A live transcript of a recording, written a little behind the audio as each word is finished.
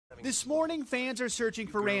This morning, fans are searching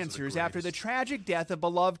for answers after the tragic death of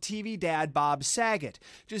beloved TV dad Bob Saget.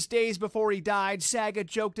 Just days before he died, Saget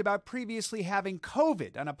joked about previously having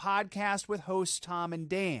COVID on a podcast with hosts Tom and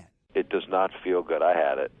Dan. It does not feel good. I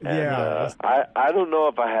had it. And, I don't know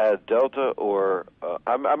if I had Delta or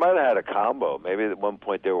I might have had a combo. Maybe at one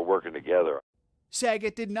point they were working together.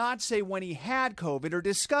 Saget did not say when he had COVID or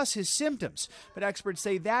discuss his symptoms, but experts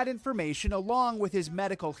say that information, along with his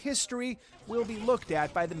medical history, will be looked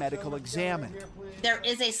at by the medical examiner. There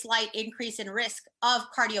is a slight increase in risk of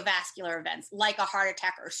cardiovascular events like a heart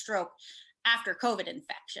attack or stroke after COVID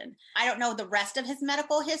infection. I don't know the rest of his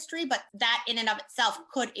medical history, but that in and of itself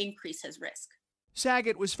could increase his risk.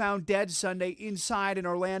 Saget was found dead Sunday inside an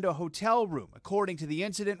Orlando hotel room. According to the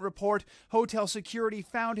incident report, hotel security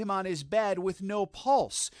found him on his bed with no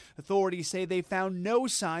pulse. Authorities say they found no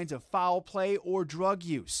signs of foul play or drug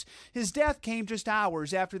use. His death came just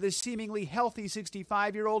hours after the seemingly healthy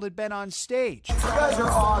 65-year-old had been on stage. You guys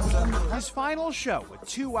are awesome. His final show, a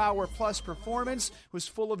 2-hour-plus performance, was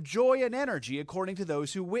full of joy and energy, according to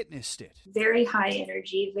those who witnessed it. Very high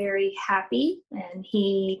energy, very happy, and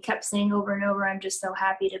he kept saying over and over, "I'm just so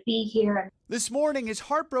happy to be here." This morning, his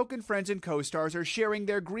heartbroken friends and co-stars are sharing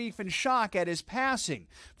their grief and shock at his passing.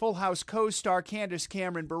 Full House co-star Candace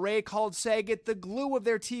Cameron Bure called Saget the glue of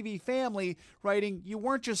their TV family, writing, "You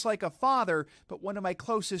weren't just like a father, but one of my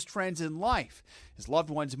closest friends in life." His loved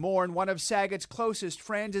ones mourn. One of Saget's closest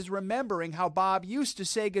friends is remembering how Bob used to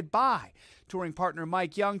say goodbye. Touring partner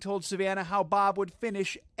Mike Young told Savannah how Bob would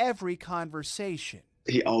finish every conversation.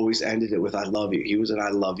 He always ended it with, "I love you." He was an "I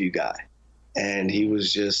love you" guy. And he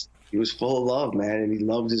was full of love, man. And he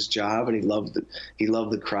loved his job, and he loved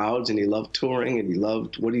the crowds, and he loved touring, and he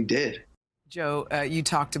loved what he did. Joe, you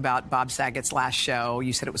talked about Bob Saget's last show.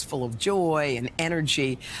 You said it was full of joy and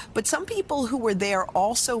energy. But some people who were there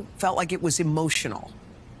also felt like it was emotional.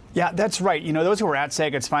 Yeah, that's right. You know, those who were at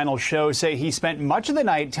Saget's final show say he spent much of the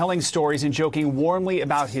night telling stories and joking warmly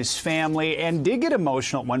about his family, and did get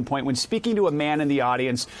emotional at one point when speaking to a man in the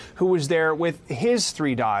audience who was there with his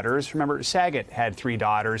 3 daughters. Remember, Saget had 3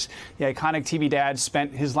 daughters. The iconic TV dad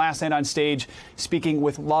spent his last night on stage speaking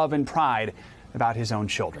with love and pride about his own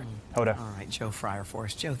children. Hoda. All right, Joe Fryer for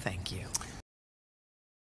us. Joe, thank you.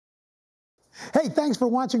 Hey, thanks for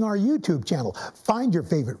watching our YouTube channel. Find your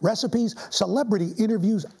favorite recipes, celebrity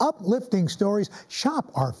interviews, uplifting stories,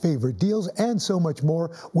 shop our favorite deals, and so much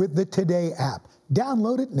more with the Today app.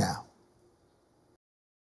 Download it now.